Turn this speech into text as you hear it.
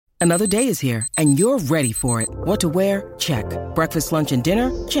Another day is here, and you're ready for it. What to wear? Check. Breakfast, lunch, and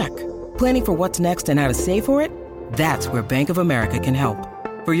dinner? Check. Planning for what's next and how to save for it? That's where Bank of America can help.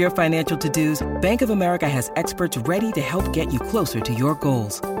 For your financial to-dos, Bank of America has experts ready to help get you closer to your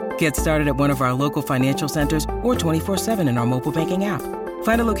goals. Get started at one of our local financial centers or 24/7 in our mobile banking app.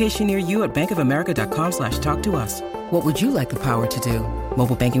 Find a location near you at bankofamerica.com/talktous. What would you like the power to do?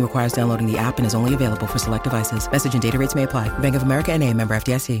 Mobile banking requires downloading the app and is only available for select devices. Message and data rates may apply. Bank of America N.A., member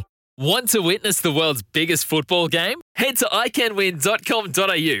FDIC. Want to witness the world's biggest football game? Head to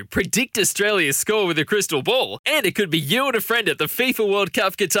iCanWin.com.au, predict Australia's score with a crystal ball, and it could be you and a friend at the FIFA World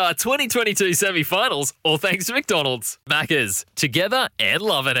Cup Qatar 2022 semi-finals, all thanks to McDonald's. Maccas, together and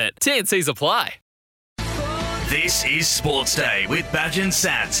loving it. TNCs apply. This is Sports Day with Badge and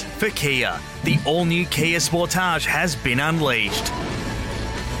Sats for Kia. The all-new Kia Sportage has been unleashed.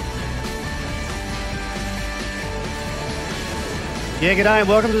 Yeah, g'day and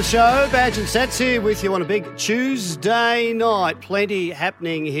welcome to the show. Badge and Sats here with you on a big Tuesday night. Plenty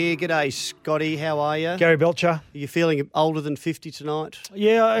happening here. G'day, Scotty. How are you? Gary Belcher. Are you feeling older than 50 tonight?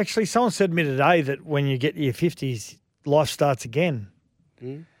 Yeah, actually, someone said to me today that when you get to your 50s, life starts again.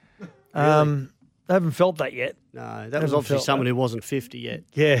 Really? I haven't felt that yet. No, that was obviously someone who wasn't 50 yet.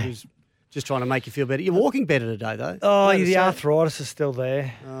 Yeah. Who's just trying to make you feel better. You're walking better today, though. Oh, the arthritis is still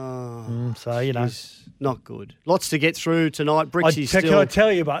there. Oh, so, you know. Not good. Lots to get through tonight. Brixie's Can I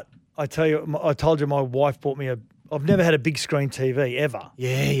tell you, I told you my wife bought me I've never had a big screen TV ever.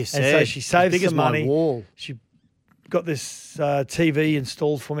 Yeah, you said. And so she saved big some as my money. Wall. She got this TV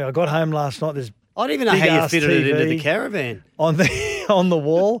installed for me. I got home last night. There's I don't even know how you fitted it into the caravan. On the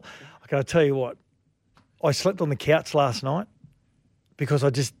wall. I gotta tell you what, I slept on the couch last night because I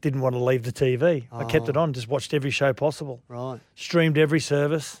just didn't want to leave the TV. I kept it on, just watched every show possible. Right. Streamed every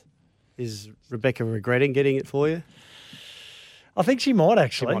service. Is Rebecca regretting getting it for you? I think she might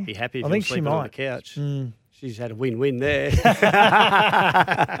actually. She might be happy if I you're think sleeping she on might. the couch. Mm. She's had a win-win there.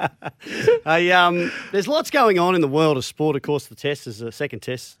 There's lots going on in the world of sport. Of course, the test is a second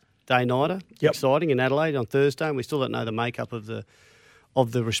test day-nighter. It's exciting in Adelaide on Thursday, and we still don't know the makeup of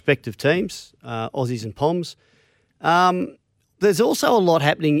the respective teams, Aussies and Poms. There's also a lot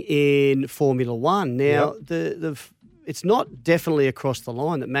happening in Formula One. Now, it's not definitely across the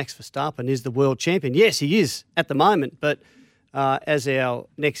line that Max Verstappen is the world champion. Yes, he is at the moment, but as our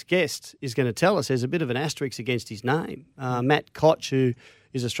next guest is going to tell us, there's a bit of an asterisk against his name. Matt Koch, who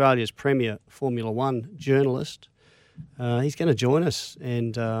is Australia's premier Formula One journalist, he's going to join us.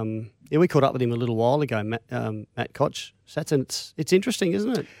 And we caught up with him a little while ago, Matt Koch. It's interesting,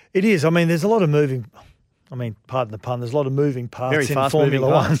 isn't it? It is. I mean, there's a lot of moving. I mean, pardon the pun. There's a lot of moving parts Very in Formula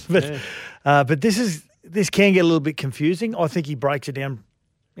One, but this can get a little bit confusing. I think he breaks it down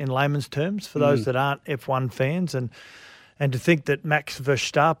in layman's terms for those that aren't F1 fans, and to think that Max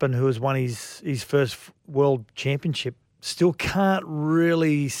Verstappen, who has won his first world championship, still can't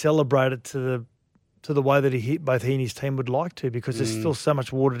really celebrate it to the way that both he and his team would like to, because there's still so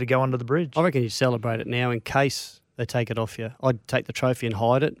much water to go under the bridge. I reckon you celebrate it now in case they take it off you. I'd take the trophy and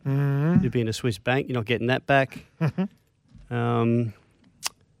hide it. Mm-hmm. You'd be in a Swiss bank. You're not getting that back. So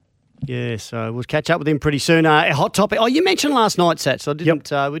we'll catch up with him pretty soon. A hot topic. Oh, you mentioned last night, Sats.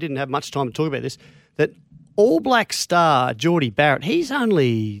 We didn't have much time to talk about this. That All Black star Geordie Barrett. He's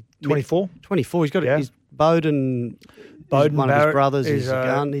only 24. 24. He's got his Bowden. One Barrett of his brothers is a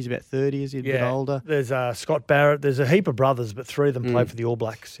gun. He's about 30. Is he a bit older? There's Scott Barrett. There's a heap of brothers, but three of them play for the All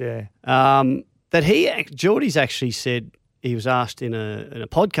Blacks. Yeah. Geordie's actually said, he was asked in a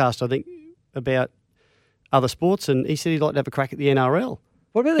podcast, I think, about other sports, and he said he'd like to have a crack at the NRL.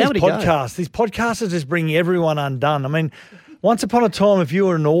 What about these podcasts? These podcasts are just bringing everyone undone. I mean, once upon a time, if you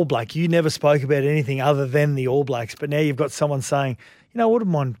were an All Black, you never spoke about anything other than the All Blacks. But now you've got someone saying, I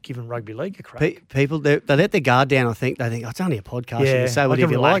wouldn't mind giving rugby league a crack. People, they let their guard down, I think. They think, it's only a podcast. Yeah, say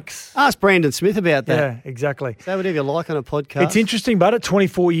whatever you like. Ask Brandon Smith about that. Yeah, exactly. Say whatever you like on a podcast. It's interesting, but at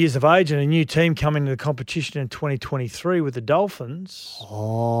 24 years of age and a new team coming to the competition in 2023 with the Dolphins,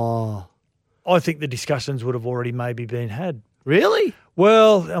 I think the discussions would have already maybe been had. Really?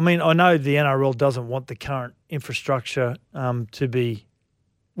 Well, I mean, I know the NRL doesn't want the current infrastructure to be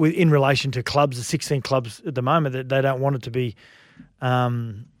in relation to clubs, the 16 clubs at the moment, that they don't want it to be they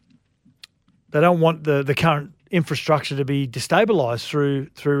don't want the current infrastructure to be destabilised through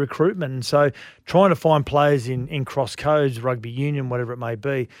recruitment. And so trying to find players in cross codes, rugby union, whatever it may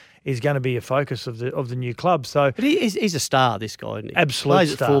be, is going to be a focus of the new club. So, but he's a star, this guy, isn't he? Absolute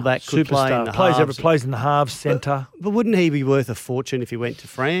plays star, at fullback, could play in the halves. Plays in the halves, centre. But wouldn't he be worth a fortune if he went to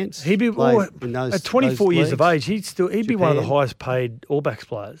France? He'd be at 24 years of age. He'd be one of the highest paid All Blacks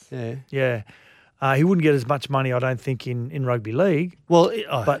players. Yeah, yeah. He wouldn't get as much money, I don't think, in rugby league. Well,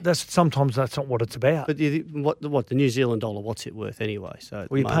 But sometimes that's not what it's about. But what the New Zealand dollar? What's it worth anyway? So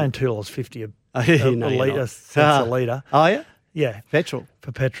Well, you're paying $2.50 No, a you're litre, not. cents a litre. Oh yeah, Yeah, petrol.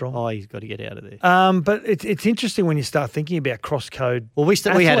 for petrol. Oh, he's got to get out of there. But it's interesting when you start thinking about cross-code. Well, we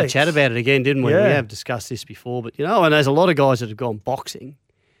had a athletes. chat about it again, didn't we? Yeah. We have discussed this before, but and there's a lot of guys that have gone boxing.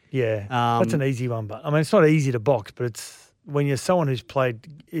 Yeah, that's an easy one. But I mean, it's not easy to box, but it's when you're someone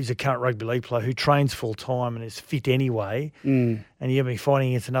is a current rugby league player who trains full time and is fit anyway, and you're going to be fighting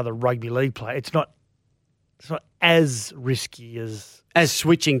against another rugby league player. It's not as risky as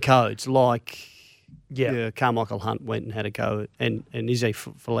switching codes like. Yeah. Carmichael Hunt went and had a go and Izzy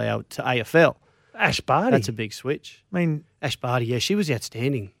Folau to AFL. Ash Barty. That's a big switch. I mean, Ash Barty, she was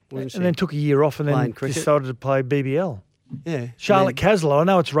outstanding, wasn't she? and then took a year off and then Playing cricket. decided to play BBL. Yeah. Charlotte Caslow, I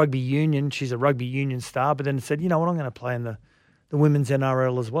know it's rugby union. She's a rugby union star, but then said, you know what, I'm going to play in the women's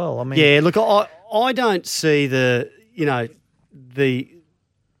NRL as well. I mean, yeah, look, I don't see the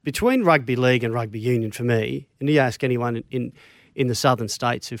between rugby league and rugby union for me, and you ask anyone in the southern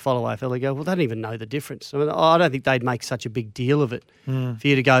states who follow AFL, they go, well, they don't even know the difference. I mean, I don't think they'd make such a big deal of it for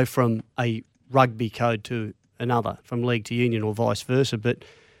you to go from a rugby code to another, from league to union or vice versa. But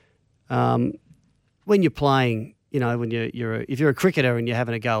when you're playing, when if you're a cricketer and you're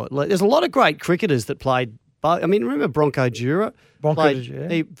having a go at, there's a lot of great cricketers that played. I mean, remember Bronco Dura?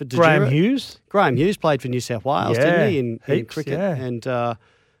 Graham Hughes. Graham Hughes played for New South Wales, didn't he, in cricket? Yeah. And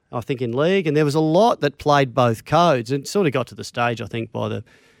I think in league, and there was a lot that played both codes, and it sort of got to the stage, I think, by the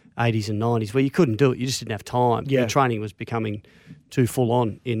 80s and 90s where you couldn't do it. You just didn't have time. Yeah. Your training was becoming too full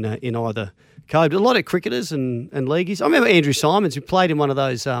on in either code. But a lot of cricketers and leagueies. I remember Andrew Simons, who played in one of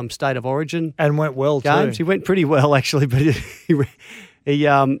those State of Origin and went well games. too. He went pretty well, actually, but he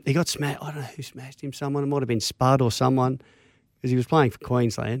got smashed. I don't know who smashed him. Someone. It might have been Spud or someone, because he was playing for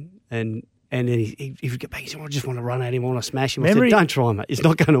Queensland, and then he would get back. He said, I just want to run at him. I want to smash him. I said, don't try, mate. It's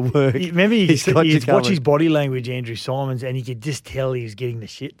not going to work. Remember, you could watch his body language, Andrew Simons, and you could just tell he was getting the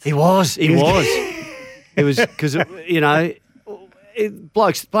shits. He was. It was because,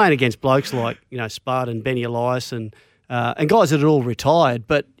 blokes playing against blokes like, Spud and Benny Elias and guys that had all retired,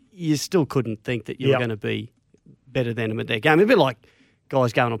 but you still couldn't think that you were going to be better than them at their game. A bit like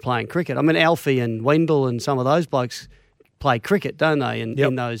guys going and playing cricket. I mean, Alfie and Wendell and some of those blokes play cricket, don't they? And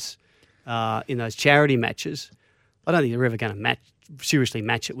in those charity matches, I don't think they're ever going to seriously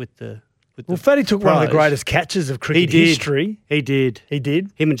match it with the. Well, Fatty took one of the greatest catches of cricket history. He did.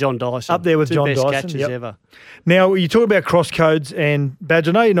 Him and John Dyson. Up there with John Dyson. Best catches ever. Now, you talk about cross codes, and Badge,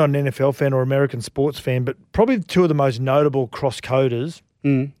 I know you're not an NFL fan or American sports fan, but probably two of the most notable cross coders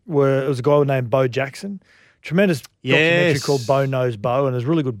it was a guy named Bo Jackson. Tremendous documentary called Bo Knows Bo, and there's a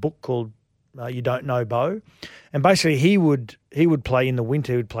really good book called You Don't Know Bo. And basically, he would play in the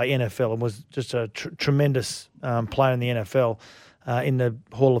winter. He would play NFL and was just a tremendous player in the NFL in the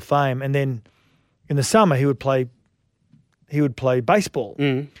Hall of Fame. And then in the summer, he would play baseball.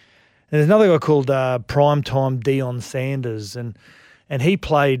 And there's another guy called Primetime Deion Sanders, and he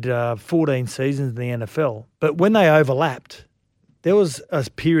played 14 seasons in the NFL. But when they overlapped, there was a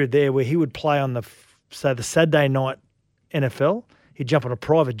period there where he would play on the Saturday night NFL. He'd jump on a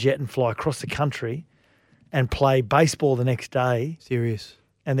private jet and fly across the country and play baseball the next day. Serious.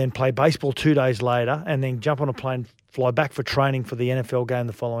 And then play baseball 2 days later, and then jump on a plane, fly back for training for the NFL game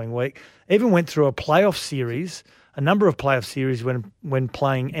the following week. Even went through a number of playoff series when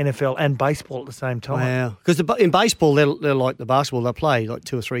playing NFL and baseball at the same time. Wow. Because in baseball, they're like the basketball. They play like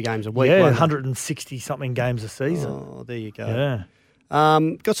 2 or 3 games a week. Yeah, 160-something games a season. Oh, there you go. Yeah.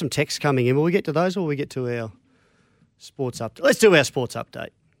 Got some texts coming in. Will we get to those or will we get to our sports update? Let's do our sports update.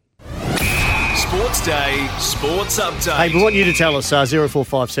 Sports Day, Sports Update. Hey, we want you to tell us,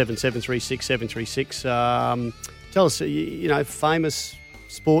 0457 736 736. Tell us, famous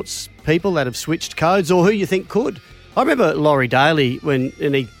sports people that have switched codes or who you think could. I remember Laurie Daly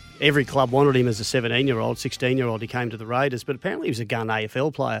every club wanted him as a 17-year-old, 16-year-old. He came to the Raiders, but apparently he was a gun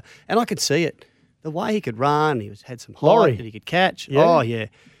AFL player, and I could see it. The way he could run, had some height that he could catch. Yeah. Oh, yeah.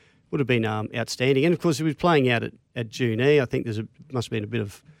 Would have been outstanding. And, of course, he was playing out at Junee. I think must have been a bit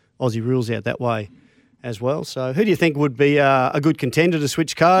of Aussie rules out that way as well. So who do you think would be a good contender to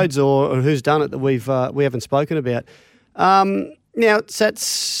switch codes or who's done it that we haven't spoken about? Now,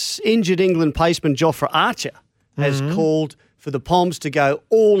 that's injured England paceman Jofra Archer has called for the Poms to go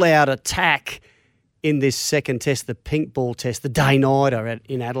all-out attack in this second test, the pink ball test, the day-nighter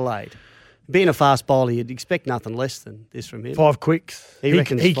in Adelaide. Being a fast bowler, you'd expect nothing less than this from him. 5 quicks. He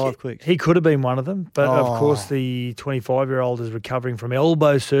reckons 5 quicks. He could have been one of them, but of course the 25-year-old is recovering from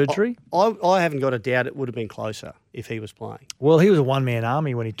elbow surgery. I haven't got a doubt it would have been closer if he was playing. Well, he was a one-man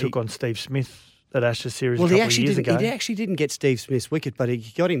army when he took on Steve Smith that Ashes series Well, a couple of years ago. He actually didn't get Steve Smith's wicket, but he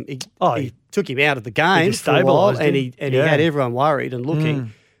got him. He took him out of the He game for a while, destabilised and him. he had everyone worried and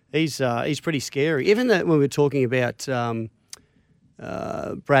looking. He's pretty scary. Even that when we were talking about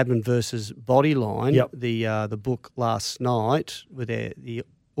Bradman versus Bodyline, the book last night with the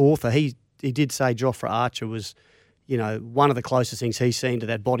author, he did say Jofra Archer was, one of the closest things he's seen to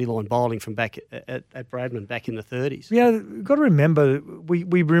that Bodyline bowling from back at Bradman back in the 30s. Yeah, you've got to remember, we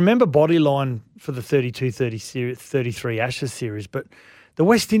remember Bodyline for the 32-33 Ashes series, but the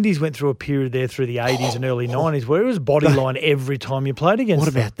West Indies went through a period there through the 80s and early 90s where it was Bodyline every time you played against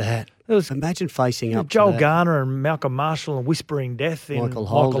them. What about that? Imagine facing up Joel to that. Garner and Malcolm Marshall and Whispering Death in Michael Michael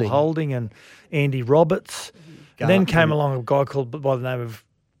Holding. Holding and Andy Roberts. And then came along a guy called by the name of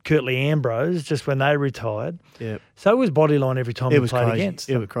Curtly Ambrose just when they retired. Yeah. So it was Bodyline every time you played crazy. against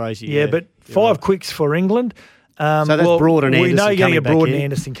It them. was crazy. Yeah, but five quicks for England. So that's Broad and We know Anderson you're going to coming get back Broad and in.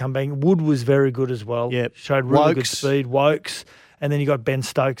 Anderson come back. Wood was very good as well. Yep. Showed really good Wokes. speed. Wokes. And then you got Ben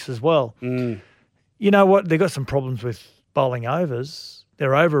Stokes as well. Mm. You know what? They've got some problems with bowling overs.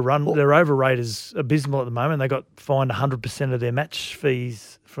 Their over rate is abysmal at the moment. They got fined 100% of their match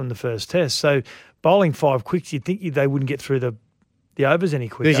fees from the first test. So bowling five quicks, you'd think they wouldn't get through the overs any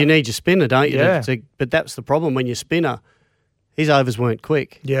quicker. Because you need your spinner, don't you? Yeah. But that's the problem when your spinner, his overs weren't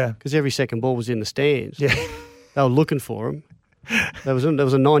quick. Yeah. Because every second ball was in the stands. Yeah. They were looking for him. There was a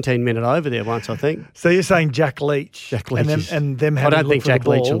 19-minute over there once, I think. So you're saying Jack Leach. Jack Leach and them I having don't to think look for Jack the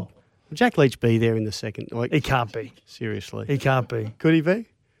Leach ball. will Jack Leach be there in the second. Like, He can't be. seriously. He can't be. Could he be?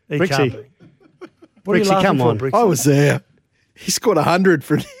 He Brixie. can't be. What are you Brixie, laughing come for, on. Brixie? I was there. He scored 100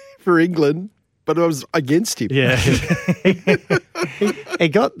 for England, but I was against him. Yeah. he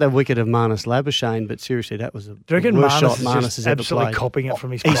got the wicket of Marnus Labuschagne, but seriously, that was Do you reckon the worst shot Marnus Marnus is has just ever absolutely played. copying it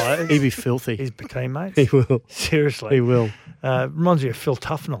from his players? He'd be filthy. His teammates? He will. Seriously. He will. Reminds me of Phil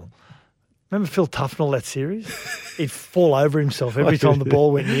Tufnell. Remember Phil Tufnell, that series? He'd fall over himself every time the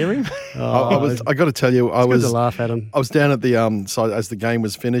ball went near him. I got to tell you, I Good was to laugh at him. I was down at the side as the game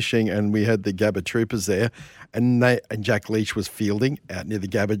was finishing, and we had the Gabba Troopers there, and Jack Leach was fielding out near the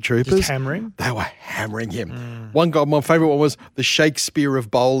Gabba Troopers. Just hammering. They were hammering him. One guy, my favourite one was the Shakespeare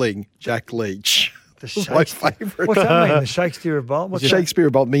of bowling, Jack Leach. The Was my favourite. What's that mean? The Shakespeare of bowl? What's Shakespeare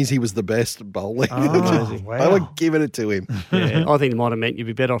of bowling means he was the best bowling. Oh, wow. They were giving it to him. Yeah, I think it might have meant you'd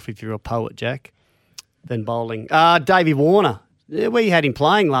be better off if you're a poet, Jack, than bowling. Davey Warner. Yeah, we had him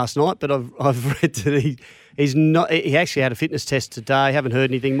playing last night, but I've read that he's not. He actually had a fitness test today. Haven't heard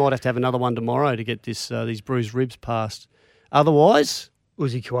anything. Might have to have another one tomorrow to get these bruised ribs past. Otherwise,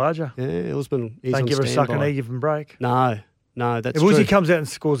 Uzi Khawaja. yeah, Usman. He's Don't on give her a suck and standby. knee, give him a break. No, that's If true. Uzi comes out and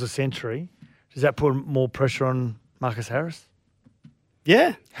scores a century, does that put more pressure on Marcus Harris?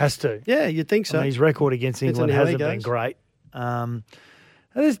 Yeah, Has to. yeah, you'd think so. I mean, his record against Depends on England how he hasn't been goes. great.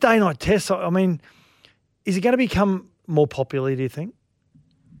 There's day-night tests. I mean, is it going to become more popular, do you think?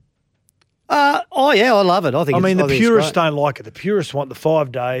 Oh yeah, I love it. I think. I mean, the think it's purists great. don't like it. The purists want the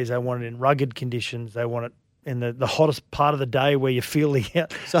 5 days. They want it in rugged conditions. They want it in the hottest part of the day where you feel the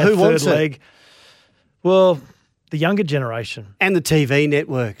So that who third wants it? leg. Well, the younger generation. And the TV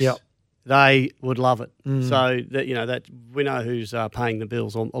networks. Yep. They would love it. So that that we know who's paying the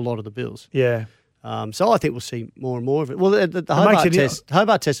bills, a lot of the bills. Yeah. So I think we'll see more and more of it. Well, the makes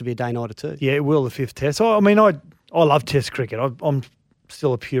Hobart test will be a day nighter too. Yeah, it will, the 5th test. I mean, I love test cricket. I'm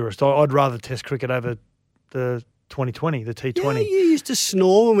still a purist. I'd rather test cricket over the 2020, the T20. Yeah, you used to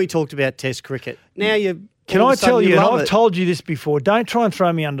snore when we talked about test cricket. Now you Can all of I a sudden tell you, and love I've it. told you this before, don't try and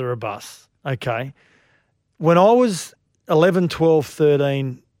throw me under a bus, okay? When I was 11, 12,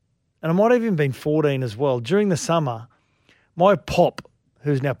 13, and I might have even been 14 as well, during the summer, my pop,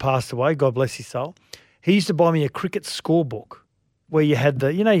 who's now passed away, God bless his soul, he used to buy me a cricket scorebook where you had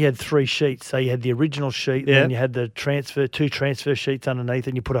you had 3 sheets. So you had the original sheet, and then you had the 2 transfer sheets underneath,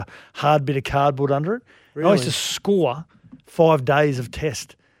 and you put a hard bit of cardboard under it. And I used to score 5 days of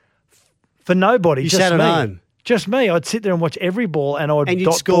test for nobody. You just sat at me. home? Just me. I'd sit there and watch every ball, and And you'd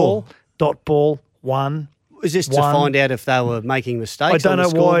dot score? ball, 1. Is this to One. find out if they were making mistakes? I don't on know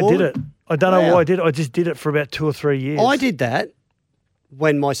the why I scoreboard? did it. I don't know Wow. why I did it. I just did it for about 2 or 3 years. I did that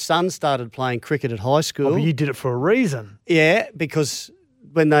when my son started playing cricket at high school. Oh, but you did it for a reason. Yeah, because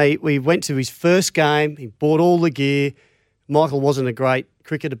when we went to his first game, he bought all the gear. Michael wasn't a great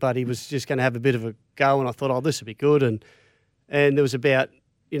cricketer, but he was just going to have a bit of a go, and I thought, oh, this would be good. And there was about,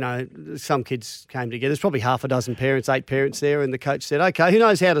 some kids came together. There's probably half a dozen parents, 8 parents there, and the coach said, okay, who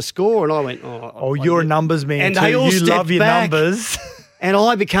knows how to score? And I went, Oh, you're a numbers man And too. they all You stepped love your back. numbers. And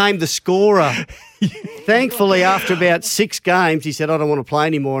I became the scorer. Thankfully, after about 6 games, he said, I don't want to play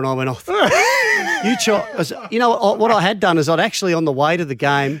anymore. And I went, you know what I had done is I'd actually, on the way to the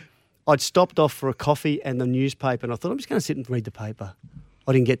game, I'd stopped off for a coffee and the newspaper, and I thought I'm just going to sit and read the paper.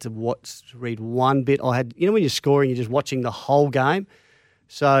 I didn't get to read one bit. I had, when you're scoring, you're just watching the whole game.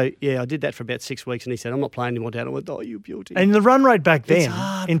 So, I did that for about 6 weeks, and he said, I'm not playing anymore, Dad. I went, oh, you beauty. And the run rate back then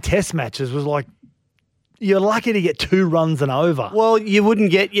in test matches was like, you're lucky to get 2 runs and over. Well,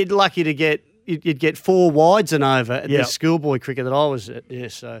 you'd lucky to get, you'd get 4 wides and over at the schoolboy cricket that I was at. Yeah,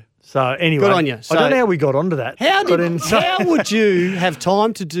 so anyway. Good on you. So, I don't know how we got onto that. How would you have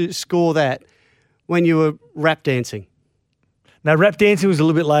time to score that when you were rap dancing? No, rap dancing was a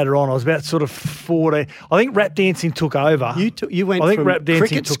little bit later on. I was about sort of 14. I think rap dancing took over. You went from rap dancing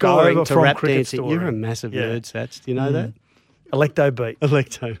cricket scoring to rap dancing. Story. You're a massive nerd, Sats. Do you know that? Electo Beat.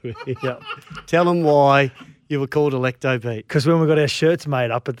 Electo Beat. Yeah. Tell them why you were called Electo Beat. Because when we got our shirts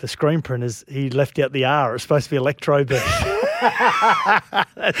made up at the screen printers, he left out the R. It was supposed to be Electro Beat.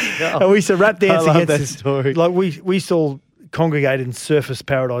 And we used to rap dance against that story. Like we used to all congregate in Surfers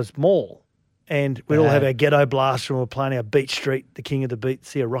Paradise Mall. And we'd all have our ghetto blaster and we're playing our Beat Street, the king of the beat,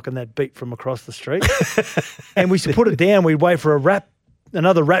 see her rocking that beat from across the street. And we used to put it down. We'd wait for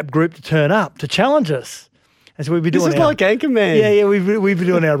another rap group to turn up to challenge us. And so we'd be doing This is like Anchorman. Yeah, we'd be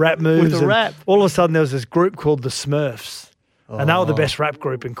doing our rap moves. With the rap. All of a sudden there was this group called the Smurfs. And they were the best rap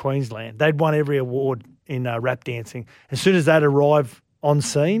group in Queensland. They'd won every award in rap dancing. As soon as they'd arrive on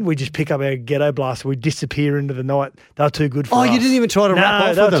scene, we just pick up our ghetto blaster. We'd disappear into the night. They were too good for us. Oh, you didn't even try to rap off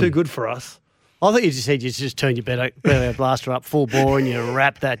with them? No, they were too good for us. I thought you just said you just turned your belly blaster up full bore and you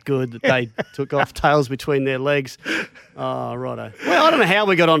rapped that good that they took off tails between their legs. Oh, righto. Well, I don't know how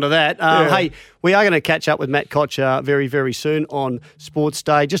we got onto that. Hey, we are going to catch up with Matt Koch very, very soon on Sports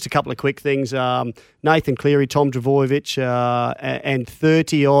Day. Just a couple of quick things. Nathan Cleary, Tom Trbojevic, and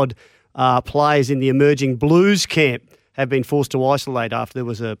 30-odd players in the emerging Blues camp have been forced to isolate after there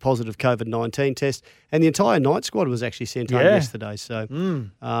was a positive COVID-19 test. And the entire night squad was actually sent home yesterday. So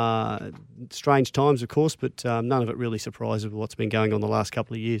strange times, of course, but none of it really surprises with what's been going on the last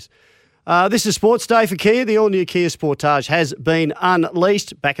couple of years. This is Sports Day for Kia. The all-new Kia Sportage has been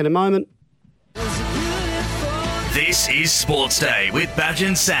unleashed. Back in a moment. This is Sports Day with Badge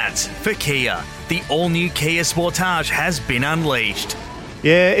and Sats for Kia. The all-new Kia Sportage has been unleashed.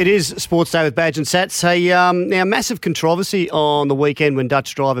 Yeah, it is Sports Day with Badge and Sats. Hey, now, massive controversy on the weekend when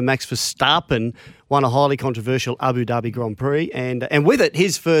Dutch driver Max Verstappen won a highly controversial Abu Dhabi Grand Prix, and with it,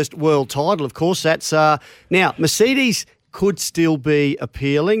 his first world title, of course. Now, Mercedes could still be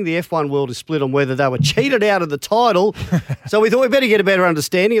appealing. The F1 world is split on whether they were cheated out of the title. So we thought we'd better get a better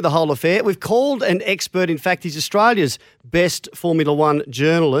understanding of the whole affair. We've called an expert. In fact, he's Australia's best Formula One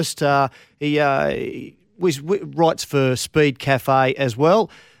journalist. He writes for Speed Cafe as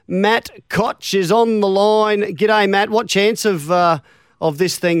well. Matt Koch is on the line. G'day, Matt. What chance of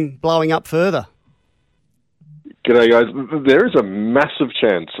this thing blowing up further? G'day, guys. There is a massive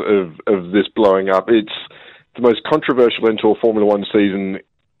chance of this blowing up. It's the most controversial indoor Formula One season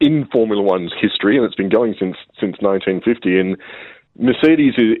in Formula One's history, and it's been going since 1950. And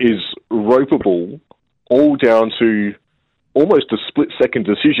Mercedes is ropeable all down to almost a split-second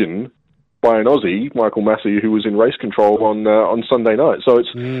decision by an Aussie, Michael Massey, who was in race control on Sunday night. So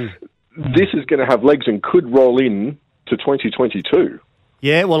this is going to have legs and could roll in to 2022.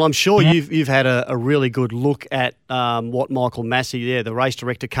 Yeah, well, I'm sure you've had a really good look at what Michael Massey, the race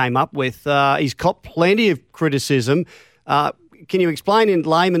director, came up with. He's copped plenty of criticism. Can you explain in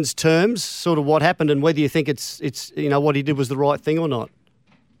layman's terms sort of what happened and whether you think it's what he did was the right thing or not?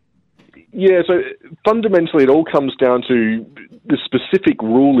 Yeah, so fundamentally it all comes down to the specific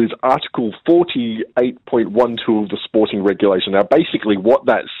rule is Article 48.12 of the sporting regulation. Now, basically what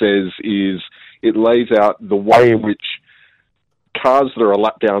that says is it lays out the way in which cars that are a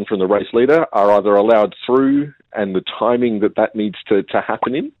lap down from the race leader are either allowed through and the timing that needs to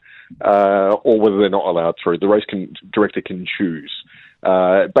happen in, or whether they're not allowed through. The race director can choose.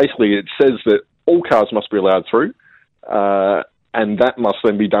 Basically, it says that all cars must be allowed through, and that must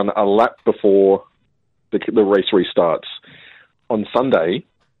then be done a lap before the race restarts. On Sunday,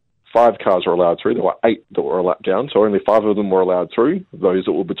 5 cars were allowed through. There were 8 that were a lap down, so only 5 of them were allowed through, those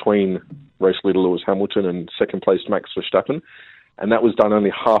that were between race leader Lewis Hamilton and second place Max Verstappen, and that was done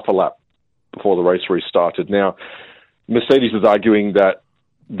only half a lap before the race restarted. Now, Mercedes is arguing that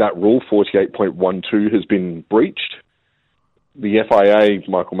rule, 48.12, has been breached. The FIA,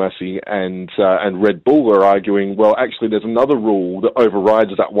 Michael Massey, and Red Bull are arguing, well, actually, there's another rule that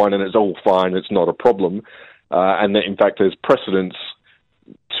overrides that one, and it's all fine, it's not a problem, and that, in fact, there's precedence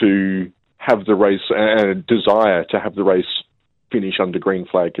to have the race and a desire to have the race finish under green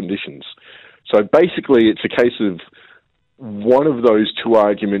flag conditions. So basically, it's a case of one of those two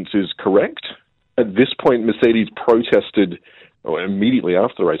arguments is correct. At this point, Mercedes protested or immediately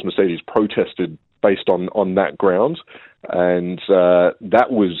after the race, Mercedes protested based on that ground, and that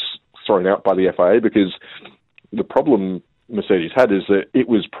was thrown out by the FIA because the problem Mercedes had is that it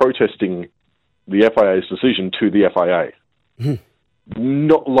was protesting the FIA's decision to the FIA.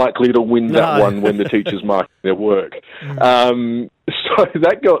 Not likely to win that one when the teachers mark their work. So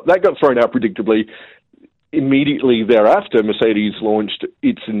that got thrown out predictably. Immediately thereafter, Mercedes launched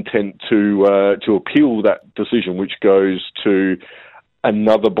its intent to appeal that decision, which goes to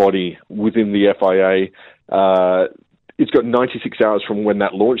another body within the FIA. It's got 96 hours from when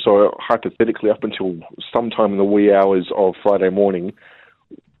that launched, so hypothetically up until sometime in the wee hours of Friday morning,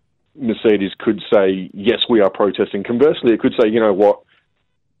 Mercedes could say, yes, we are protesting. Conversely, it could say, you know what,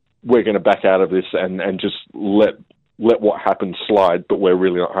 we're going to back out of this and just let what happened slide, but we're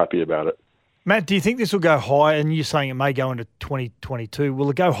really not happy about it. Matt, do you think this will go high? And you're saying it may go into 2022. Will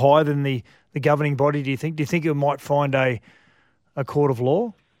it go higher than the governing body, do you think? Do you think it might find a court of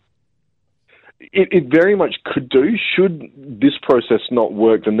law? It very much could do. Should this process not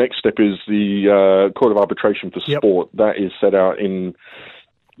work, the next step is the Court of Arbitration for Sport. That is set out in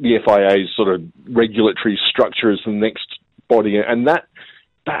the FIA's sort of regulatory structure as the next body, and that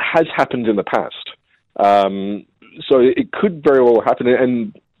has happened in the past. So it could very well happen,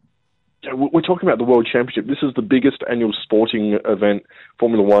 and we're talking about the World Championship. This is the biggest annual sporting event,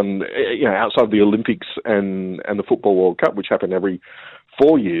 Formula One, outside of the Olympics and the Football World Cup, which happen every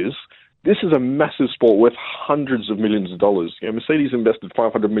 4 years. This is a massive sport worth hundreds of millions of dollars. Mercedes invested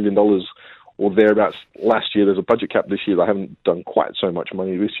 $500 million or thereabouts last year. There's a budget cap this year. They haven't done quite so much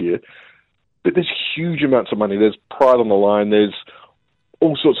money this year. But there's huge amounts of money. There's pride on the line. There's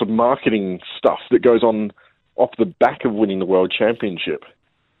all sorts of marketing stuff that goes on off the back of winning the World Championship.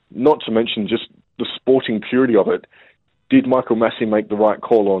 Not to mention just the sporting purity of it. Did Michael Massey make the right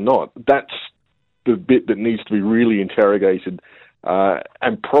call or not? That's the bit that needs to be really interrogated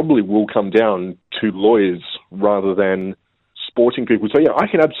and probably will come down to lawyers rather than sporting people. So, I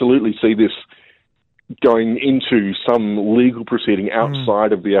can absolutely see this going into some legal proceeding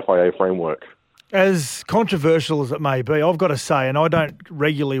outside of the FIA framework. As controversial as it may be, I've got to say, and I don't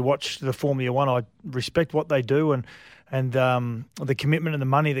regularly watch the Formula One, I respect what they do and the commitment and the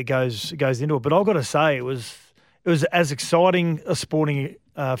money that goes into it. But I've got to say, it was as exciting a sporting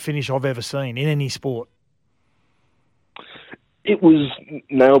finish I've ever seen in any sport. It was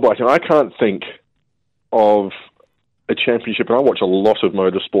nail-biting. I can't think of a championship, and I watch a lot of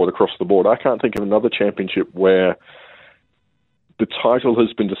motorsport across the board. I can't think of another championship where the title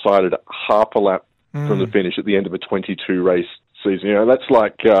has been decided half a lap from the finish at the end of a 22-race season. That's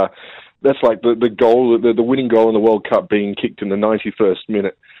like the goal, the winning goal in the World Cup being kicked in the 91st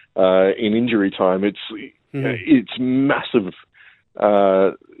minute in injury time. It's massive.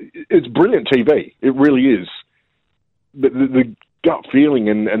 It's brilliant TV. It really is. But the gut feeling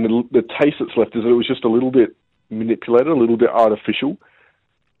and the taste that's left is that it was just a little bit manipulated, a little bit artificial.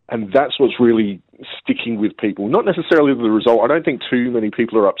 And that's what's really sticking with people. Not necessarily the result. I don't think too many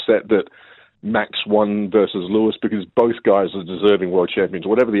people are upset that Max won versus Lewis because both guys are deserving world champions.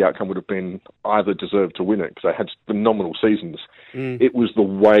 Whatever the outcome would have been, either deserved to win it because they had phenomenal seasons. It was the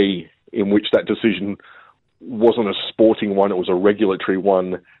way in which that decision wasn't a sporting one, it was a regulatory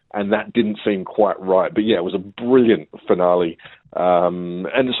one, and that didn't seem quite right. But it was a brilliant finale. And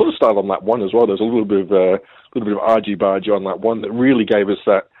it sort of started on lap one as well. There's a little bit of argy-bargy on lap one that really gave us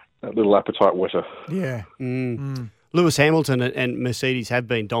that little appetite whetter. Yeah. Lewis Hamilton and Mercedes have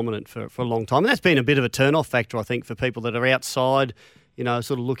been dominant for a long time. And that's been a bit of a turn-off factor, I think, for people that are outside,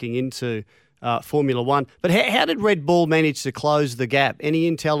 sort of looking into Formula One. But how did Red Bull manage to close the gap? Any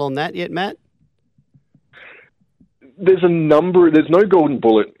intel on that yet, Matt? There's no golden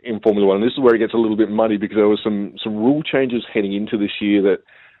bullet in Formula One. This is where it gets a little bit muddy because there were some rule changes heading into this year that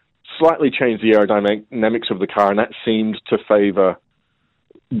slightly changed the aerodynamics of the car, and that seemed to favour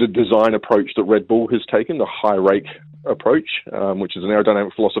the design approach that Red Bull has taken, the high rake approach, which is an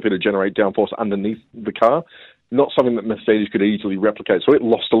aerodynamic philosophy to generate downforce underneath the car. Not something that Mercedes could easily replicate. So it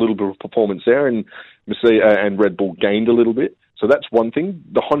lost a little bit of performance there, and Mercedes and Red Bull gained a little bit. So that's one thing.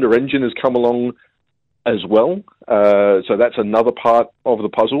 The Honda engine has come along as well. So that's another part of the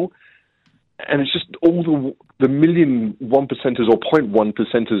puzzle. And it's just all the million 1% or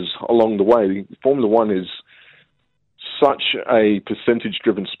 0.1% along the way. Formula One is such a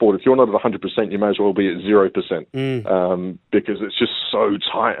percentage-driven sport. If you're not at 100%, you may as well be at 0%, because it's just so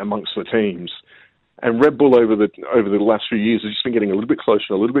tight amongst the teams. And Red Bull over the last few years has just been getting a little bit closer,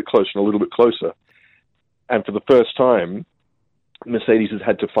 and a little bit closer, and a little bit closer. And for the first time, Mercedes has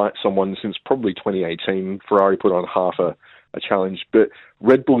had to fight someone since probably 2018. Ferrari put on half a challenge, but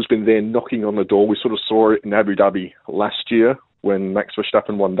Red Bull's been there knocking on the door. We sort of saw it in Abu Dhabi last year when Max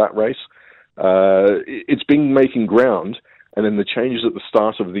Verstappen won that race. It's been making ground, and then the changes at the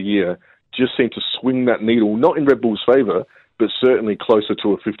start of the year just seem to swing that needle, not in Red Bull's favour, but certainly closer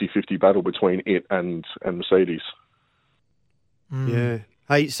to a 50-50 battle between it and Mercedes. Yeah.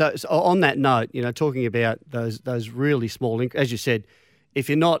 Hey, so on that note, talking about those really small, as you said, if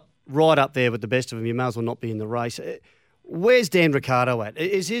you're not right up there with the best of them, you may as well not be in the race. Where's Dan Ricciardo at?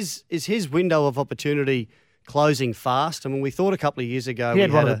 Is his window of opportunity closing fast? I mean, we thought a couple of years ago... He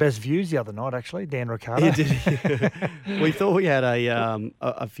had one of the best views the other night, actually, Dan Ricciardo. He did. We thought we had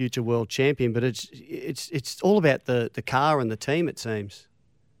a future world champion, but it's all about the car and the team, it seems.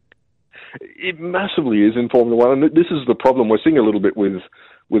 It massively is in Formula One, and this is the problem we're seeing a little bit with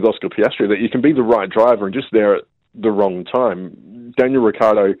Oscar Piastri, that you can be the right driver and just there at the wrong time. Daniel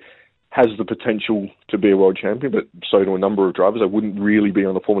Ricciardo has the potential to be a world champion, but so do a number of drivers. They wouldn't really be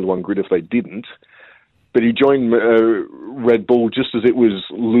on the Formula One grid if they didn't. But he joined Red Bull just as it was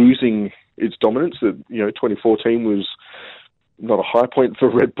losing its dominance. 2014 was not a high point for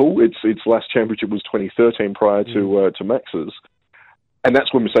Red Bull. Its last championship was 2013 prior to Max's. And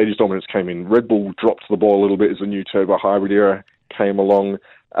that's when Mercedes dominance came in. Red Bull dropped the ball a little bit as the new turbo hybrid era came along.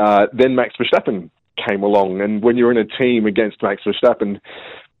 Then Max Verstappen came along. And when you're in a team against Max Verstappen,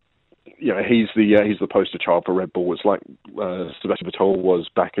 he's the poster child for Red Bull. It's like Sebastian Vettel was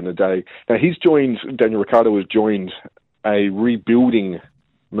back in the day. Now Daniel Ricciardo has joined a rebuilding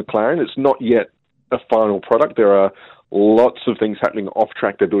McLaren. It's not yet a final product. There are lots of things happening off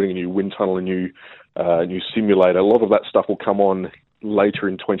track. They're building a new wind tunnel, a new simulator. A lot of that stuff will come on later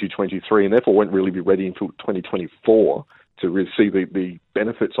in 2023, and therefore won't really be ready until 2024 to really see the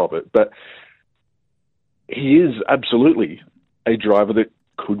benefits of it. But he is absolutely a driver that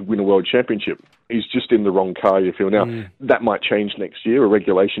could win a world championship. He's just in the wrong car, you feel. Now, that might change next year. A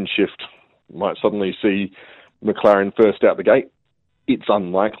regulation shift might suddenly see McLaren first out the gate. It's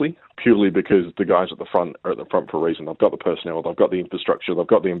unlikely, purely because the guys at the front are at the front for a reason. They've got the personnel, they've got the infrastructure, they've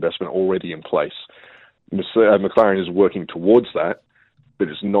got the investment already in place. McLaren is working towards that, but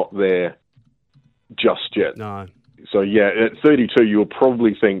it's not there just yet. No. So, at 32, you'll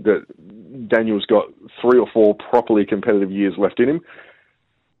probably think that Daniel's got 3 or 4 properly competitive years left in him.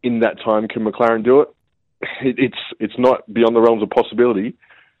 In that time, can McLaren do it? It's not beyond the realms of possibility,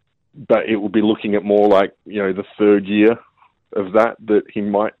 but it will be looking at more like, the third year of that he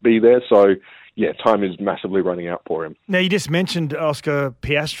might be there. So, time is massively running out for him. Now, you just mentioned Oscar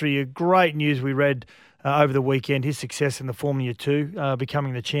Piastri. Great news we read over the weekend, his success in the Formula 2,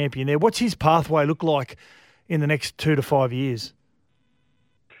 becoming the champion there. What's his pathway look like in the next 2 to 5 years?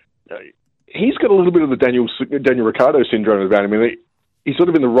 He's got a little bit of the Daniel Ricciardo syndrome about him. I mean, he's sort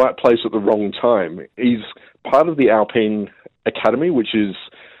of in the right place at the wrong time. He's part of the Alpine Academy, which is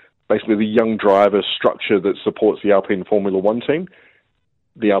basically the young driver structure that supports the Alpine Formula One team.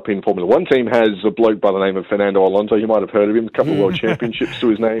 The Alpine Formula One team has a bloke by the name of Fernando Alonso. You might have heard of him. A couple of world championships to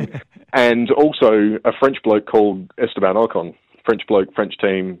his name. And also a French bloke called Esteban Ocon. French bloke, French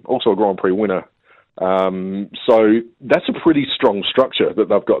team, also a Grand Prix winner. So that's a pretty strong structure that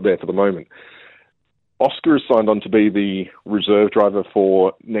they've got there for the moment. Oscar is signed on to be the reserve driver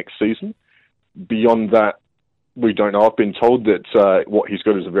for next season. Beyond that, we don't know. I've been told that what he's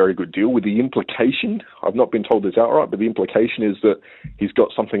got is a very good deal. With the implication, I've not been told this outright, but the implication is that he's got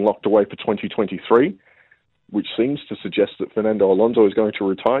something locked away for 2023, which seems to suggest that Fernando Alonso is going to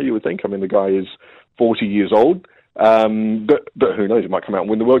retire, you would think. I mean, the guy is 40 years old. But who knows? He might come out and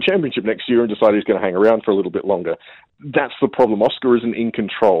win the World Championship next year and decide he's going to hang around for a little bit longer. That's the problem. Oscar isn't in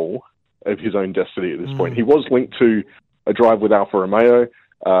control of his own destiny at this point. He was linked to a drive with Alfa Romeo.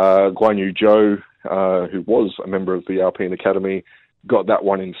 Guan Yu Zhou, who was a member of the Alpine Academy, got that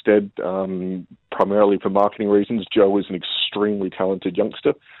one instead, primarily for marketing reasons. Zhou is an extremely talented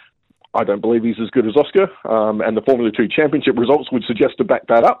youngster. I don't believe he's as good as Oscar, and the Formula 2 Championship results would suggest to back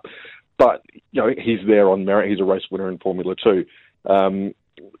that up. But, he's there on merit. He's a race winner in Formula 2. So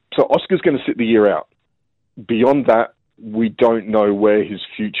Oscar's going to sit the year out. Beyond that, we don't know where his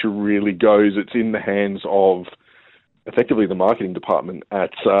future really goes. It's in the hands of effectively the marketing department at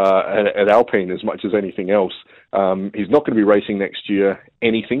Alpine as much as anything else. He's not going to be racing next year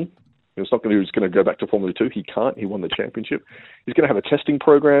anything. It's not going to. He's going to go back to Formula 2. He can't. He won the championship. He's going to have a testing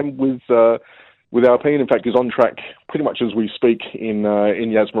program with Alpine. In fact, he's on track pretty much as we speak in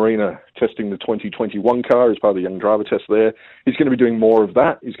Yas Marina, testing the 2021 car as part of the young driver test there. He's going to be doing more of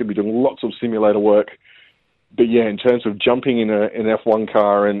that. He's going to be doing lots of simulator work. But in terms of jumping in an F1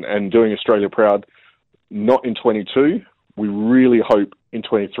 car and doing Australia proud, not in 22. We really hope in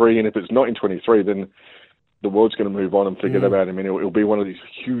 23. And if it's not in 23, then the world's going to move on and forget about him. And it'll be one of these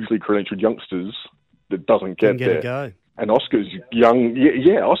hugely credentialed youngsters that doesn't get there. A go. And Oscar's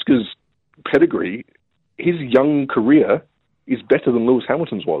Oscar's pedigree, his young career is better than Lewis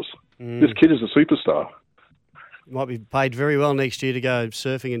Hamilton's was. This kid is a superstar. Might be paid very well next year to go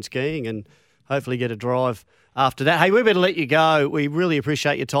surfing and skiing and hopefully get a drive after that. Hey, we better let you go. We really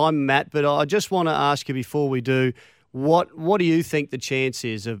appreciate your time, Matt, but I just want to ask you before we do, what do you think the chance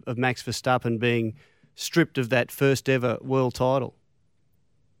is of Max Verstappen being stripped of that first ever world title?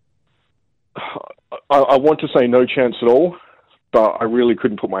 I want to say no chance at all, but I really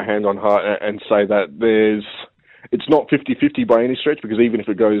couldn't put my hand on heart and say that it's not 50-50 by any stretch, because even if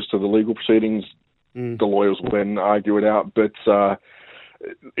it goes to the legal proceedings, the lawyers will then argue it out. But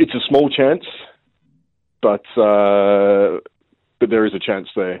it's a small chance, but there is a chance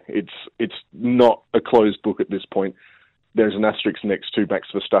there. It's not a closed book at this point. There's an asterisk next to Max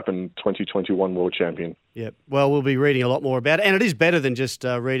Verstappen, 2021 world champion. Yep. Well, we'll be reading a lot more about it. And it is better than just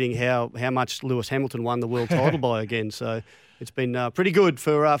reading how much Lewis Hamilton won the world title by again. So it's been pretty good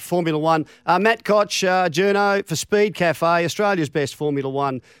for Formula One. Matt Koch, journo for Speed Cafe, Australia's best Formula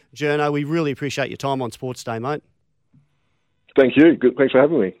One journo. We really appreciate your time on Sports Day, mate. Thank you. Good. Thanks for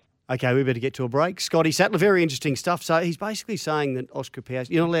having me. Okay, we better get to a break. Scotty Sattler, very interesting stuff. So he's basically saying that Oscar Piastri,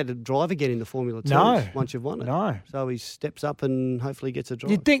 you're not allowed to drive again in the Formula 2 once you've won it. No. So he steps up and hopefully gets a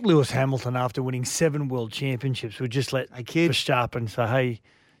drive. You'd think Lewis Hamilton, after winning 7 world championships, would just let Verstappen say, hey,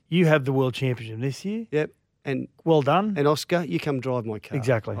 you have the world championship this year. Yep. And well done. And Oscar, you come drive my car.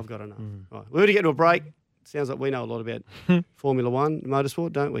 Exactly. I've got enough. Right. We're going to get to a break. Sounds like we know a lot about Formula One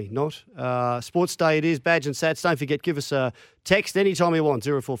motorsport, don't we? Not. Sports Day it is. Badge and Sats. Don't forget, give us a text anytime you want.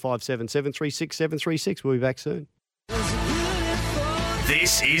 0457 736 736. We'll be back soon.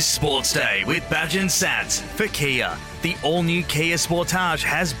 This is Sports Day with Badge and Sats for Kia. The all-new Kia Sportage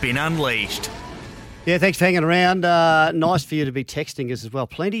has been unleashed. Yeah, thanks for hanging around. Nice for you to be texting us as well.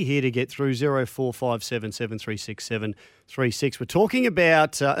 Plenty here to get through. 0457 736 736. We're talking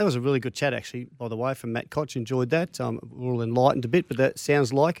about, that was a really good chat actually, by the way, from Matt Koch. Enjoyed that. We're all enlightened a bit, but that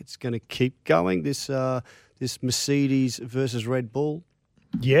sounds like it's going to keep going, this Mercedes versus Red Bull.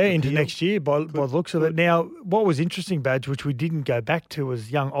 Yeah, into next year by the looks of it. Now, what was interesting, Badge, which we didn't go back to,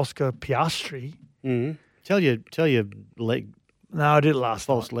 was young Oscar Piastri. Mm-hmm. Tell your leg. No, I did it last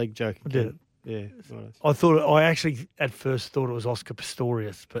false night. leg joke. I did it. Yeah, right. I actually at first thought it was Oscar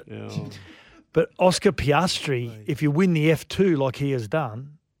Pistorius, but Oscar Piastri, if you win the F2 like he has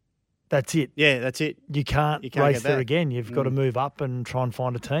done, that's it. Yeah, that's it. You can't race there again. You've got to move up and try and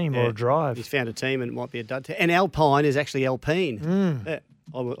find a team or a drive. He's found a team and it might be a dud team. And Alpine is actually Alpine. Yeah,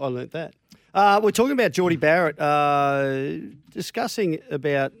 I learnt that. We're talking about Geordie Barrett, discussing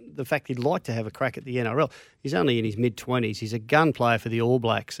about the fact he'd like to have a crack at the NRL. He's only in his mid-20s. He's a gun player for the All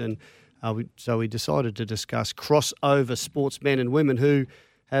Blacks, and so we decided to discuss crossover sportsmen and women who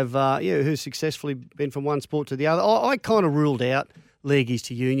have who successfully been from one sport to the other. I kind of ruled out leagueies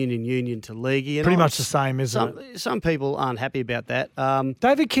to union and union to leaguey. Pretty much the same, isn't it? Some people aren't happy about that.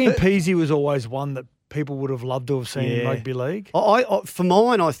 David Campese was always one that people would have loved to have seen in rugby league. For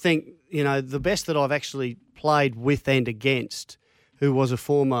mine, I think the best that I've actually played with and against, who was a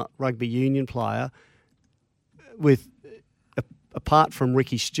former rugby union player, with. Apart from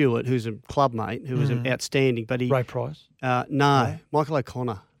Ricky Stewart, who's a club mate, who was outstanding, but Ray Price? No, Michael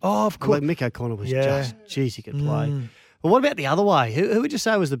O'Connor. Oh, of course. Mick O'Connor was he could play. Well, what about the other way? Who would you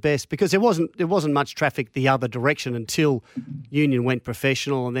say was the best? Because there wasn't much traffic the other direction until Union went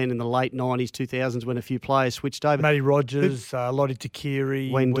professional, and then in the late 90s, 2000s, when a few players switched over. Matty Rogers, Lottie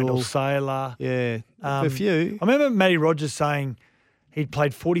Takiri, Wendell Saylor. Yeah, a few. I remember Matty Rogers saying he'd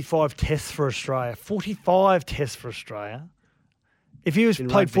played 45 tests for Australia. 45 tests for Australia. If he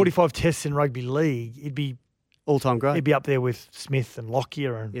played 45 tests in rugby league, he'd be all-time great. He'd be up there with Smith and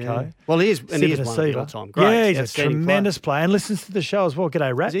Lockyer and co. Well, he is one of the all-time greats. Yeah, he's a tremendous player and listens to the show as well.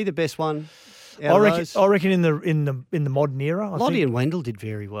 G'day, Rat. Is he the best one? I reckon in the modern era. Lottie and Wendell did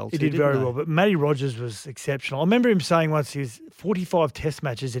very well. He did very well, but Matty Rogers was exceptional. I remember him saying once he was 45 test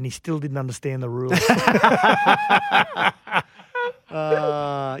matches and he still didn't understand the rules.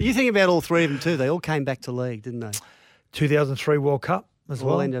 You think about all three of them too. They all came back to league, didn't they? 2003 World Cup as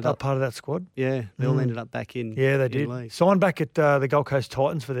well. Ended up part of that squad. Yeah, they all ended up back in. Yeah, they did. League. Signed back at the Gold Coast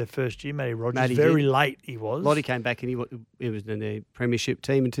Titans for their first year. Matty Rogers. Very late he was. Lottie came back and he was in the premiership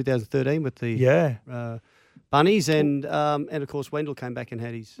team in 2013 with the Bunnies, and of course Wendell came back and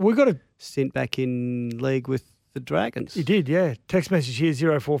had his stint back in league with the Dragons. He did, yeah. Text message here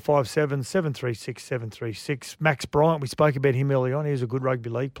 0457 736 736. Max Bryant, we spoke about him early on. He was a good rugby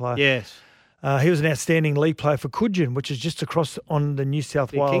league player. Yes. He was an outstanding league player for Coogin, which is just across on the New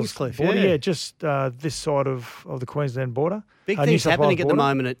South Wales Kingscliff, border. yeah. Yeah, just this side of the Queensland border. Big New things South happening Wales at the border.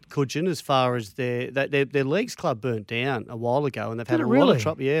 moment at Coogin as far as their leagues club burnt down a while ago, and they've had Did a it really? lot of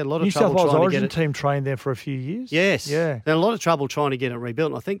trouble. Yeah, a lot of New trouble South Wales trying to get Origin it. team trained there for a few years. Yes, Yeah. and a lot of trouble trying to get it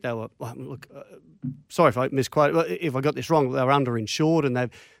rebuilt. And I think they were. Sorry if I misquote. If I got this wrong, they were underinsured, and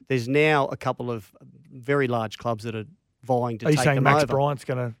there's now a couple of very large clubs that are vying to Are you take saying them Max over. Bryant's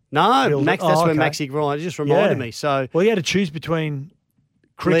going to? No, build Max. it? That's Oh, where okay. Maxi Bryant just reminded me. So Well, he had to choose between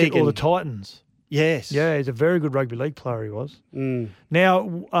cricket League or the and- Titans. yes, Yeah, he's a very good rugby league player, he was. Mm. Now,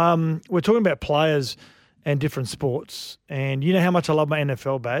 we're talking about players and different sports, and you know how much I love my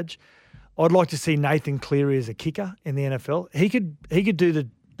NFL badge. I'd like to see Nathan Cleary as a kicker in the NFL. He could do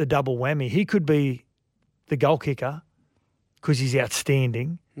the double whammy. He could be the goal kicker because he's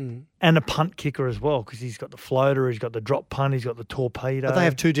outstanding, and a punt kicker as well because he's got the floater, he's got the drop punt, he's got the torpedo. But they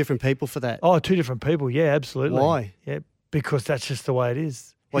have two different people for that. Oh, two different people. Yeah, absolutely. Why? Yeah, because that's just the way it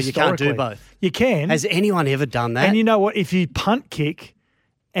is. Well, you can't do historically. both. You can. Has anyone ever done that? And you know what? If you punt kick,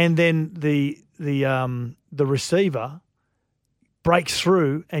 and then the receiver breaks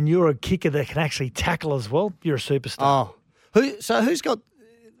through, and you're a kicker that can actually tackle as well, you're a superstar. Oh, who's got?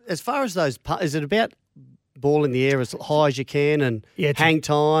 As far as those, is it about ball in the air as high as you can and hang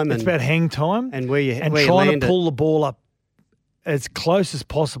time? It's and about hang time and where you and where you trying land to it. pull the ball up as close as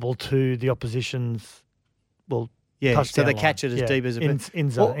possible to the opposition's Yeah, touchdown so they line. catch it as deep as it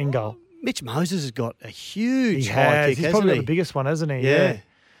in goal. Mitch Moses has got a huge He high has. kick, He's hasn't probably he? got the biggest one, hasn't he? Yeah.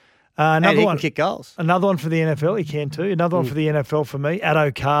 And Another he one. can kick goals. Another one for the NFL. He can too. Another one for the NFL for me.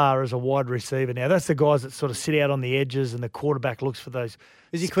 Addo Carr as a wide receiver. Now, that's the guys that sort of sit out on the edges and the quarterback looks for those.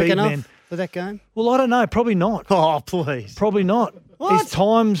 Is he quick speed enough men. for that game? Well, I don't know. Probably not. Oh, please. Probably not. What? His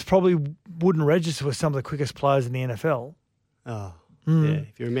times probably wouldn't register with some of the quickest players in the NFL. Oh, yeah.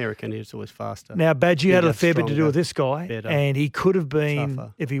 If you're American, it's always faster. Now, Badge, you had a Bigger, fair bit to do stronger, with this guy, better, and he could have been,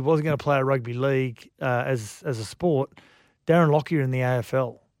 tougher. if he wasn't going to play a rugby league as a sport, Darren Lockyer in the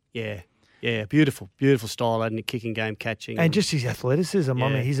AFL. Yeah. Yeah, beautiful style, and the kicking game, catching. And just his athleticism, I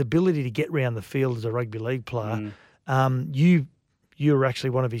Yeah. mean, his ability to get round the field as a rugby league player. You were actually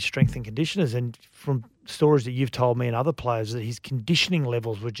one of his strength and conditioners, and from stories that you've told me and other players, that his conditioning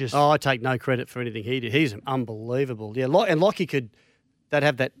levels were just... Oh, I take no credit for anything he did. He's unbelievable. Yeah, and Lockie they'd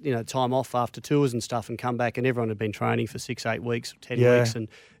have that, time off after tours and stuff and come back, and everyone had been training for 6-8 weeks, 10 weeks and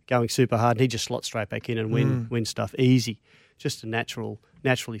going super hard, and he'd just slot straight back in and win stuff easy. Just a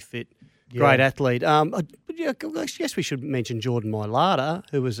naturally fit, great athlete. I guess we should mention Jordan Mailata,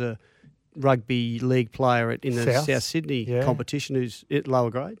 who was a rugby league player in the South Sydney competition, who's at lower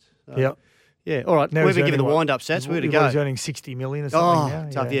grades. Yep. Yeah, all right. Now We've he's been given the earning wind-up stats. Where to He's go? earning 60 million or something now.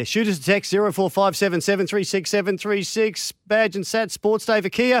 Tough, yeah. Shoot us a text, 0457 736 736. Badge and Sat Sports Day for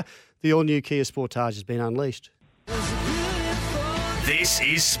Kia. The all-new Kia Sportage has been unleashed. This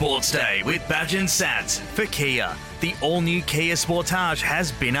is Sports Day with Badge and Sats for Kia. The all-new Kia Sportage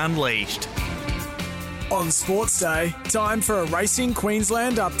has been unleashed. On Sports Day, time for a Racing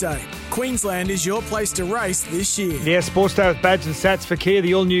Queensland update. Queensland is your place to race this year. Yeah, Sports Day with Badge and Sats for Kia.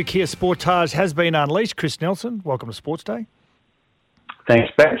 The all-new Kia Sportage has been unleashed. Chris Nelson, welcome to Sports Day.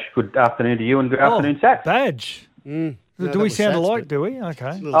 Thanks, Badge. Good afternoon to you and good afternoon, Sats. Badge. No, Do that we was sound Sats, alike, but- do we?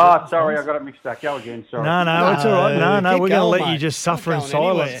 Okay. Oh, sorry, I got it mixed up. Go again, sorry. No, it's all right. No, keep we're going to going, let you mate. just suffer in Not going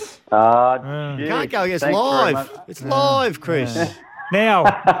anywhere. silence. Gee, Can't go. It's thanks very live. much. It's live, Chris. Now,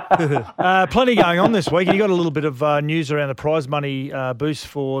 plenty going on this week, and you got a little bit of news around the prize money boost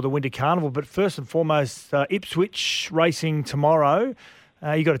for the Winter Carnival. But first and foremost, Ipswich racing tomorrow.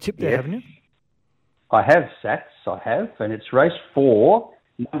 You got a tip there, haven't you? I have, Sats, I have, and it's race 4,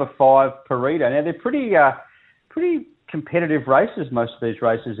 number 5, Pareto. Now, they're pretty competitive races, most of these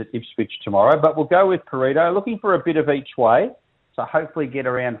races at Ipswich tomorrow, but we'll go with Pareto, looking for a bit of each way, so hopefully get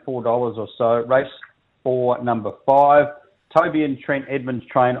around $4 or so. Race 4, number 5. Toby and Trent Edmonds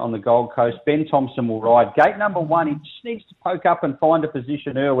train on the Gold Coast. Ben Thompson will ride. Gate number 1, he just needs to poke up and find a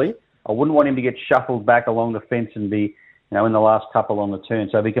position early. I wouldn't want him to get shuffled back along the fence and be, in the last couple on the turn.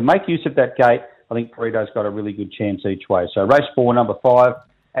 So if he can make use of that gate, I think Pareto's got a really good chance each way. So race 4, number 5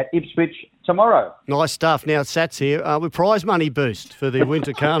 at Ipswich tomorrow. Nice stuff. Now, Sats here with prize money boost for the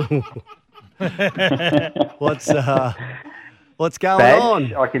Winter Carnival. What's going Badge,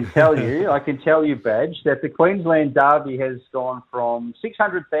 on? I can tell you, Badge, that the Queensland Derby has gone from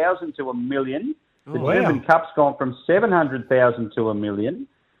 600,000 to $1 million. The German Cup's gone from 700,000 to $1 million.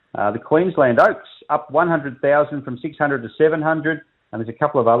 The Queensland Oaks up 100,000 from 600 to 700, and there's a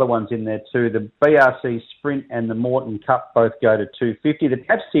couple of other ones in there too. The BRC Sprint and the Morton Cup both go to 250. The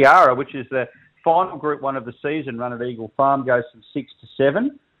Tabs Tiara, which is the final Group 1 of the season, run at Eagle Farm, goes from 6 to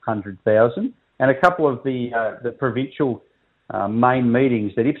 7. 100,000. And a couple of the provincial main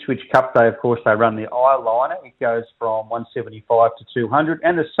meetings, that Ipswich Cup Day, of course, they run the eyeliner. It goes from 175 to 200.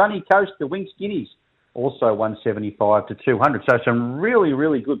 And the Sunny Coast, the Winx Guineas, also 175 to 200. So some really,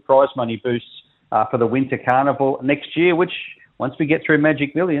 really good prize money boosts for the Winter Carnival next year, which, once we get through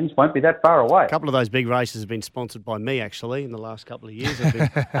Magic Millions, won't be that far away. A couple of those big races have been sponsored by me, actually, in the last couple of years. I've been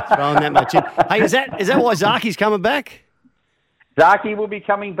throwing that much in. Hey, is that why Zaki's coming back? Zaki will be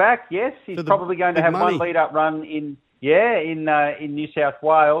coming back, yes. He's probably going to have one lead-up run in New South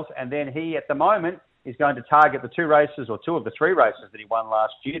Wales, and then he, at the moment, is going to target the two of the three races that he won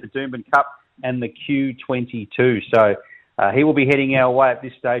last year, the Doomben Cup and the Q22. So he will be heading our way at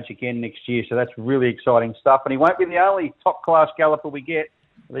this stage again next year. So that's really exciting stuff. And he won't be the only top-class galloper we get.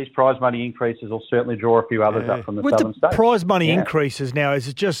 These prize money increases will certainly draw a few others up from the southern states. With the prize money increases now, is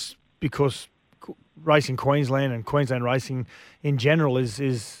it just because Racing Queensland and Queensland racing in general is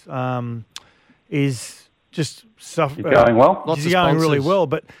just going well? It's going really well.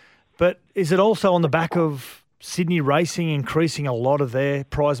 But is it also on the back of Sydney racing increasing a lot of their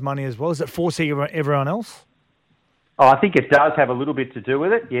prize money as well? Is it forcing everyone else? Oh, I think it does have a little bit to do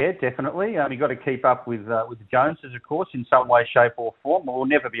with it. Yeah, definitely. You've got to keep up with the Joneses, of course, in some way, shape, or form. We'll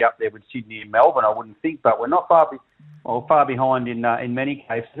never be up there with Sydney and Melbourne, I wouldn't think, but we're not far behind in many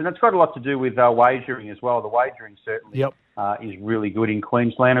cases, and it's got a lot to do with wagering as well. The wagering certainly is really good in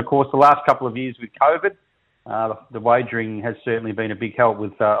Queensland. Of course, the last couple of years with COVID, the wagering has certainly been a big help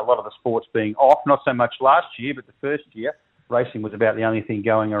with a lot of the sports being off. Not so much last year, but the first year, racing was about the only thing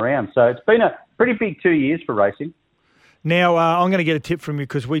going around. So it's been a pretty big 2 years for racing. Now, I'm going to get a tip from you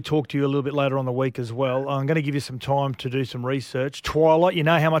because we talked to you a little bit later on the week as well. I'm going to give you some time to do some research. Twilight, you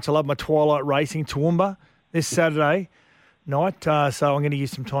know how much I love my Twilight racing. Toowoomba this Saturday night. So I'm going to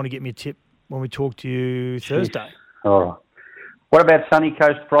use some time to get me a tip when we talk to you Thursday. All right. What about Sunny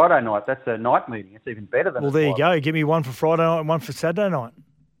Coast Friday night? That's a night meeting. It's even better than. Well, there you go. Give me one for Friday night and one for Saturday night.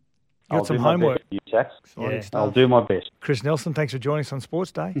 You got some homework. I'll do my best. Chris Nelson, thanks for joining us on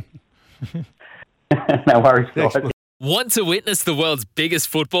Sports Day. No worries, guys. Want to witness the world's biggest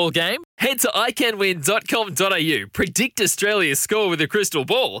football game? Head to iCanWin.com.au, predict Australia's score with a crystal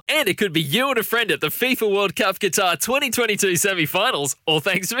ball, and it could be you and a friend at the FIFA World Cup Qatar 2022 semi-finals, all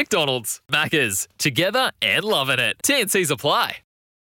thanks to McDonald's. Maccas, together and loving it. TNCs apply.